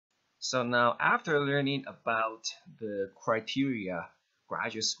So now after learning about the criteria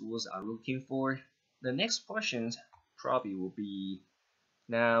graduate schools are looking for, the next questions probably will be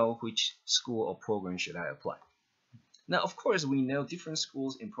now which school or program should I apply? Now of course we know different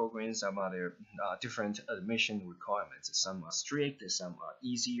schools and programs have other different admission requirements. Some are strict, some are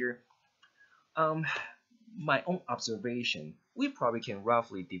easier. Um, my own observation, we probably can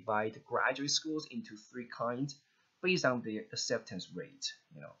roughly divide graduate schools into three kinds based on their acceptance rate.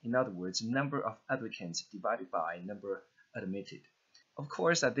 In other words, number of applicants divided by number admitted. Of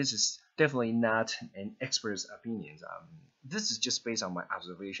course, this is definitely not an expert's opinion. This is just based on my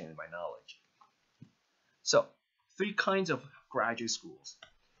observation and my knowledge. So, three kinds of graduate schools.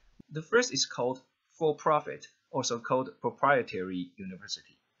 The first is called for-profit, also called proprietary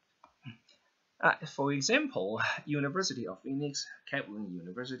university. For example, University of Phoenix, Kaplan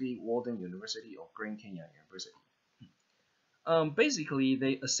University, Walden University, or Grand Canyon University. Basically,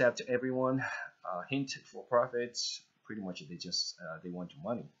 they accept everyone. Hint for profits. Pretty much, they want your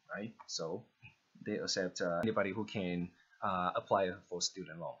money, right? So they accept anybody who can apply for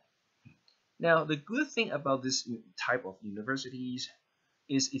student loan. Now, the good thing about this type of universities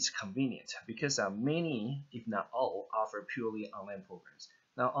is it's convenient because many, if not all, offer purely online programs.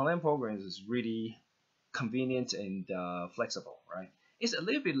 Now, online programs is really convenient and flexible, right? It's a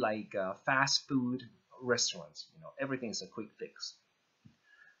little bit like fast food restaurants. Everything is a quick fix.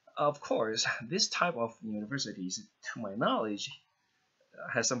 Of course, this type of universities, to my knowledge,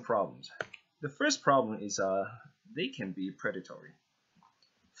 has some problems. The first problem is they can be predatory.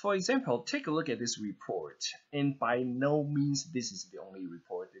 For example, take a look at this report, and by no means this is the only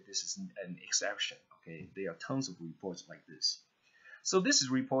report. This is an exception. Okay, there are tons of reports like this. So this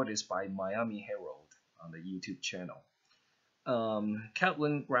report is by Miami Herald on the YouTube channel.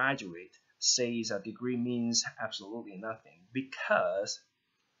 Kaplan graduate says a degree means absolutely nothing because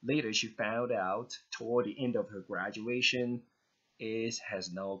later she found out toward the end of her graduation it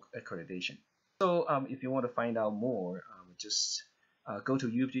has no accreditation. So if you want to find out more, just go to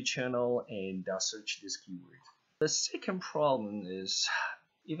YouTube channel and search this keyword. The second problem is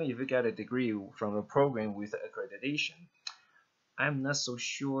even if you get a degree from a program with accreditation, I'm not so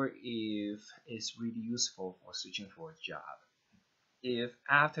sure if it's really useful for searching for a job. If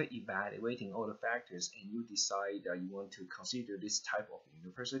after evaluating all the factors and you decide that you want to consider this type of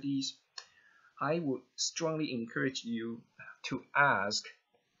universities, I would strongly encourage you to ask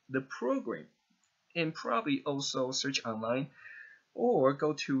the program and probably also search online or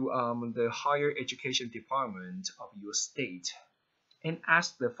go to the higher education department of your state and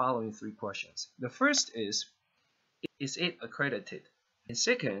ask the following three questions. The first is it accredited? And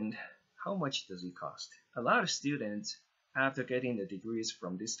second, how much does it cost? A lot of students, after getting the degrees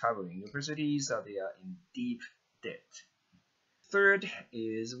from this type of universities, they are in deep debt. Third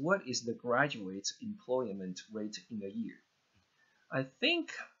is what is the graduate's employment rate in a year? I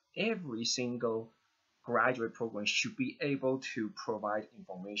think every single graduate program should be able to provide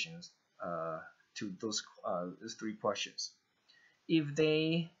information to those three questions. If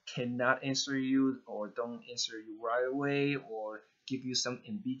they cannot answer you or don't answer you right away or give you some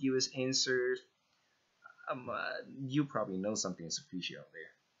ambiguous answers, you probably know something is fishy out there.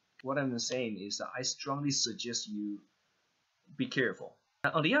 What I'm saying is that I strongly suggest you be careful.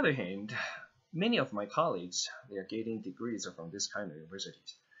 On the other hand, many of my colleagues, they are getting degrees from this kind of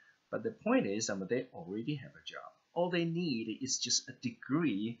universities. But the point is they already have a job. All they need is just a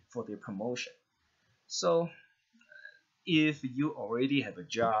degree for their promotion. So if you already have a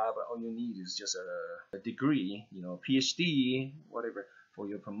job, all you need is just a degree, PhD, whatever, for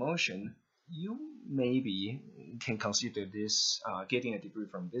your promotion, you maybe can consider this getting a degree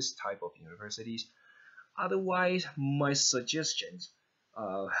from this type of universities. Otherwise, my suggestions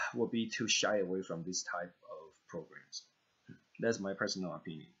would be to shy away from this type of programs. That's my personal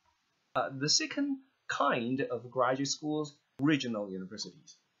opinion. The second kind of graduate schools, regional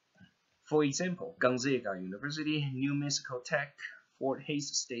universities. For example, Gonzaga University, New Mexico Tech, Fort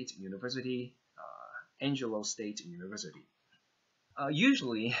Hays State University, Angelo State University.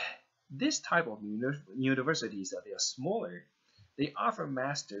 Usually, this type of universities, they are smaller. They offer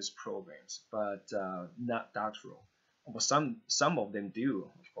master's programs, but not doctoral. But some of them do,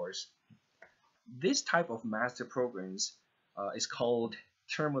 of course. This type of master programs is called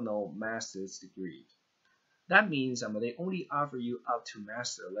terminal master's degree. That means they only offer you up to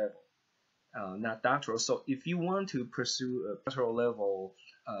master level. Not doctoral. So if you want to pursue a doctoral level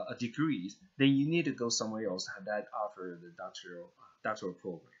degrees, then you need to go somewhere else that offer the doctoral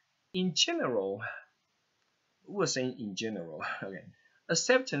program. In general, we're saying in general, okay,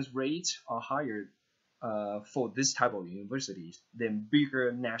 acceptance rates are higher for this type of universities than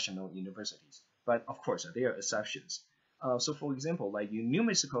bigger national universities. But of course, there are exceptions. So for example, like in New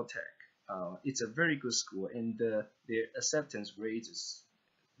Mexico Tech, it's a very good school, and their acceptance rate is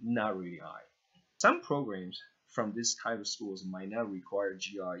not really high. Some programs from this type of schools might not require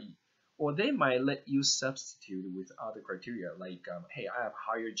GRE, or they might let you substitute with other criteria like, hey, I have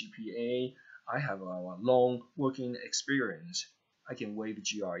higher GPA, I have a long working experience, I can waive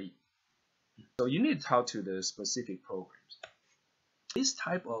GRE. So you need to talk to the specific programs. This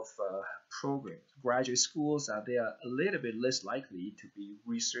type of programs, graduate schools, they are a little bit less likely to be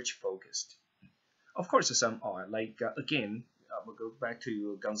research focused. Of course, some are. Like again, we'll go back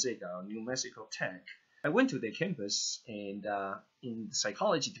to Gonzaga, New Mexico Tech. I went to their campus, and in the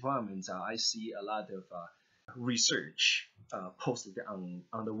psychology department, I see a lot of research posted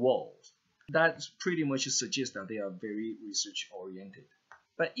on the walls. That pretty much suggests that they are very research oriented.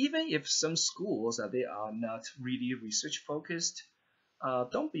 But even if some schools they are not really research focused,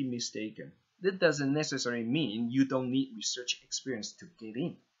 don't be mistaken. That doesn't necessarily mean you don't need research experience to get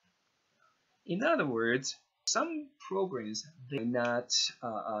in. In other words, some programs they not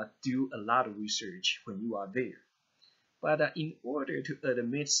do a lot of research when you are there. But in order to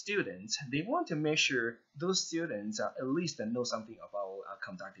admit students, they want to make sure those students at least know something about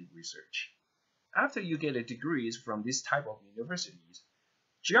conducting research. After you get a degrees from this type of universities,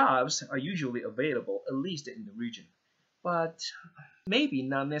 jobs are usually available at least in the region, but maybe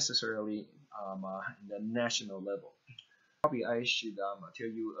not necessarily in the national level. Probably I should tell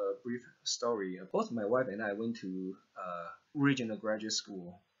you a brief story. Both my wife and I went to a regional graduate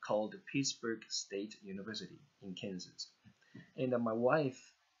school called Pittsburgh State University in Kansas. And my wife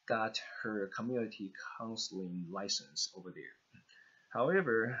got her community counseling license over there.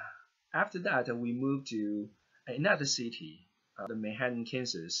 However, after that, we moved to another city, the Manhattan,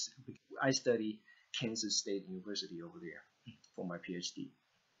 Kansas. I studied Kansas State University over there for my PhD.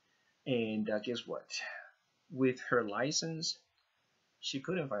 And guess what? With her license, she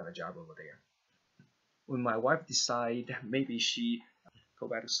couldn't find a job over there. When my wife decided maybe she go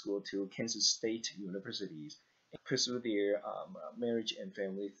back to school to Kansas State Universities and pursue their marriage and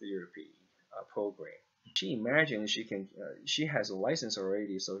family therapy program, she imagined she has a license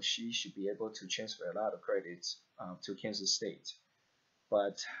already, so she should be able to transfer a lot of credits to Kansas State.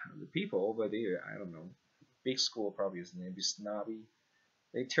 But the people over there, I don't know, big school probably is maybe snobby.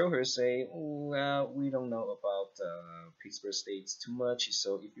 They tell her, say, oh, well, we don't know about Pittsburgh State too much,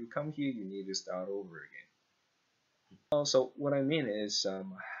 so if you come here, you need to start over again. Also, what I mean is,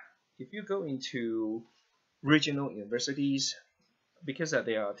 if you go into regional universities, because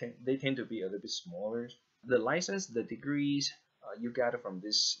they tend to be a little bit smaller, the license, the degrees you got from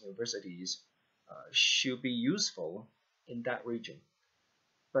these universities should be useful in that region.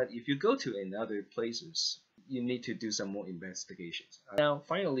 But if you go to another places, you need to do some more investigations. Now,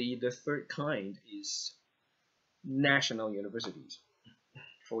 finally, the third kind is national universities.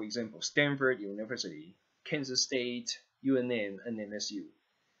 For example, Stanford University, Kansas State, UNM, and MSU.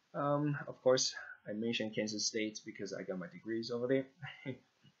 Of course, I mentioned Kansas State because I got my degrees over there.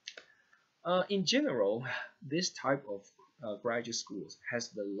 In general, this type of graduate schools has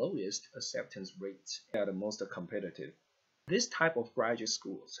the lowest acceptance rates and are the most competitive. This type of graduate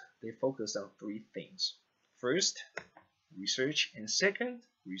schools, they focus on three things. First, research, and second,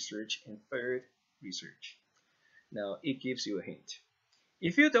 research, and third, research. Now, it gives you a hint.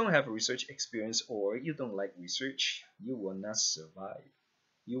 If you don't have research experience or you don't like research, you will not survive.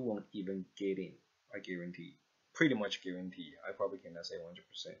 You won't even get in, I guarantee. Pretty much guarantee. I probably cannot say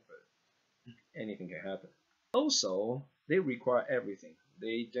 100%, but anything can happen. Also, they require everything.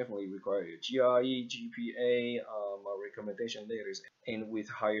 They definitely require a GRE, GPA, recommendation letters, and with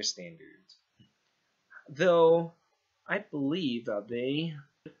higher standards. Though I believe that they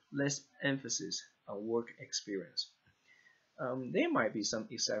put less emphasis on work experience. There might be some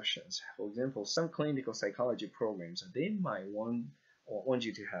exceptions. For example, some clinical psychology programs, they might want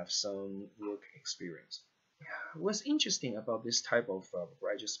you to have some work experience. What's interesting about this type of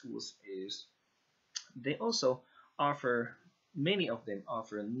graduate schools is they also offer, many of them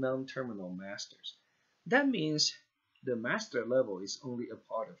offer non-terminal masters. That means the master level is only a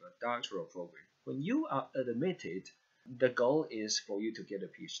part of a doctoral program. When you are admitted, the goal is for you to get a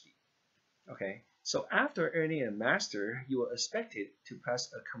PhD. Okay, so after earning a master, you are expected to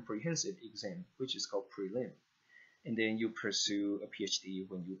pass a comprehensive exam, which is called prelim, and then you pursue a PhD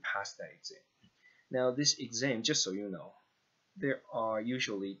when you pass that exam. Now, this exam, just so you know, there are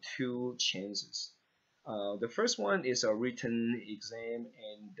usually two chances. The first one is a written exam,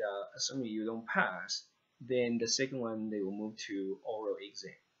 and assuming you don't pass, then the second one they will move to oral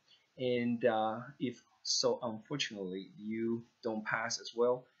exam. And if So unfortunately, you don't pass as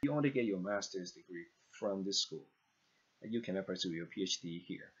well. You only get your master's degree from this school. You cannot pursue your PhD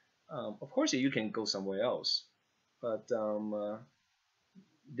here. Of course, you can go somewhere else, but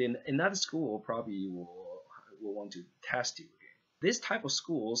then another school probably will want to test you again. This type of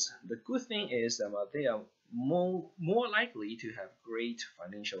schools, the good thing is that they are more likely to have great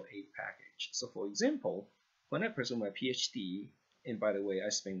financial aid package. So for example, when I pursue my PhD, and by the way, I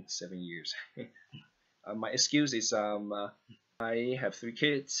spent 7 years. My excuse is I have 3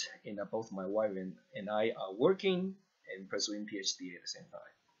 kids, and both my wife and I are working and pursuing PhD at the same time.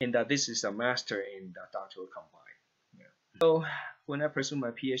 And that this is a master and a doctoral combined. Yeah. So when I pursued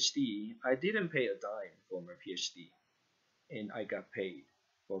my PhD, I didn't pay a dime for my PhD, and I got paid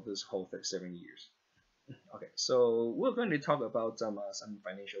for this whole 7 years. Okay, so we're going to talk about some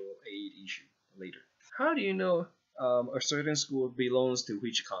financial aid issue later. How do you know a certain school belongs to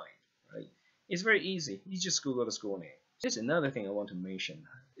which kind? Right? It's very easy. You just Google the school name. There's another thing I want to mention.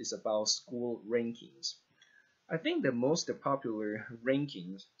 It's about school rankings. I think the most popular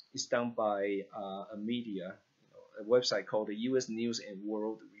rankings is done by a media, a website called the U.S. News and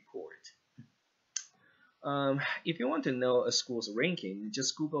World Report. If you want to know a school's ranking,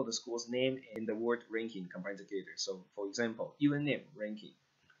 just Google the school's name and the word ranking combined together. So, for example, UNM ranking.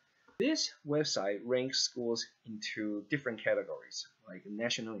 This website ranks schools into different categories, like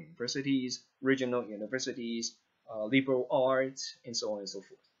national universities, regional universities, liberal arts, and so on and so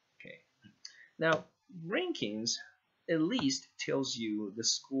forth. Okay. Now, rankings at least tells you the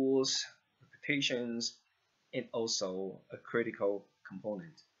school's reputations and also a critical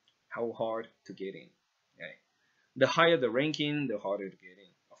component, how hard to get in. Okay. The higher the ranking, the harder to get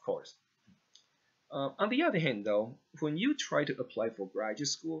in, of course. On the other hand, though, when you try to apply for graduate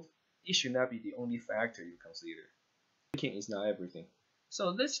school, it should not be the only factor you consider. Ranking is not everything. So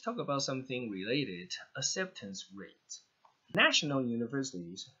let's talk about something related, acceptance rate. National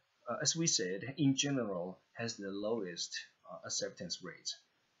universities, as we said, in general, has the lowest acceptance rate.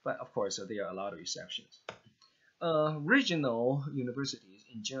 But of course, there are a lot of exceptions. Regional universities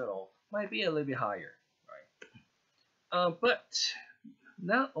in general might be a little bit higher, right? But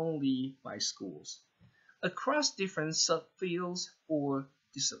not only by schools. Across different subfields or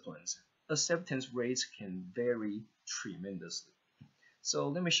disciplines, acceptance rates can vary tremendously. So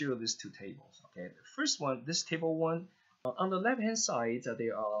let me show you these two tables. Okay, the first one, this table one, on the left hand side,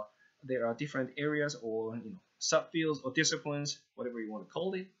 there are different areas or subfields or disciplines, whatever you want to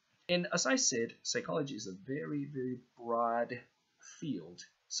call it. And as I said, psychology is a very, very broad field.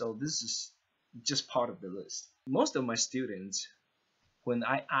 So this is just part of the list. Most of my students, when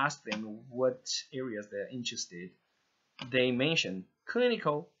I ask them what areas they're interested, they mention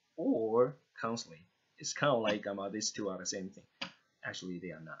clinical or counseling. It's kind of like these two are the same thing. Actually, they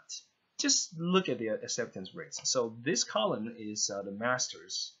are not. Just look at the acceptance rates. So this column is the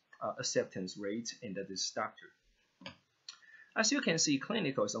master's acceptance rate, and that is doctor. As you can see,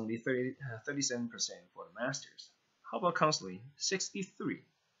 clinical is only 37% for the master's. How about counseling? 63%.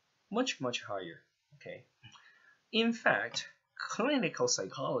 Much higher. Okay. In fact, clinical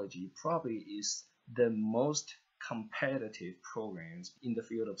psychology probably is the most competitive programs in the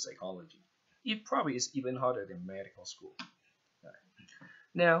field of psychology. It probably is even harder than medical school.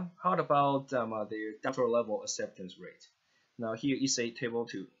 Now, how about their doctoral level acceptance rate? Now here is a table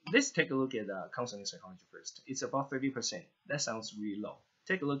 2. Let's take a look at counseling psychology first. It's about 30%. That sounds really low.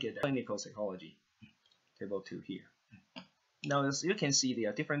 Take a look at clinical psychology, table 2 here. Now as you can see,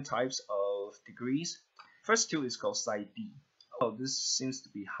 there are different types of degrees. First two is called Psych D. Oh, this seems to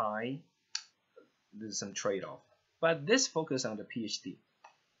be high. There's some trade-off. But let's focus on the PhD.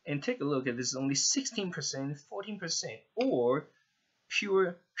 And take a look at this is only 16%, 14%, or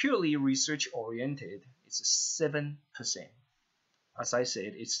purely research oriented, it's 7%. As I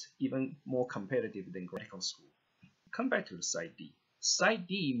said, it's even more competitive than medical school. Come back to the Psych D. Psych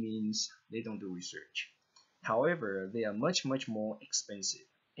D means they don't do research. However, they are much more expensive.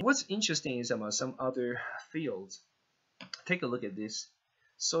 And what's interesting is about some other fields. Take a look at this,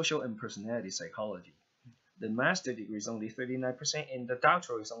 social and personality psychology. The master degree is only 39% and the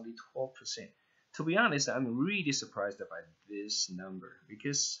doctoral is only 12%. To be honest, I'm really surprised by this number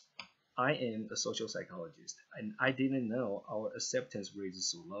because I am a social psychologist and I didn't know our acceptance rate is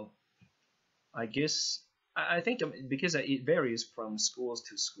so low. I think because it varies from schools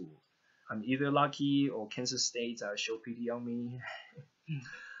to school. I'm either lucky or Kansas State show pity on me.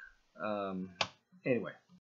 Anyway,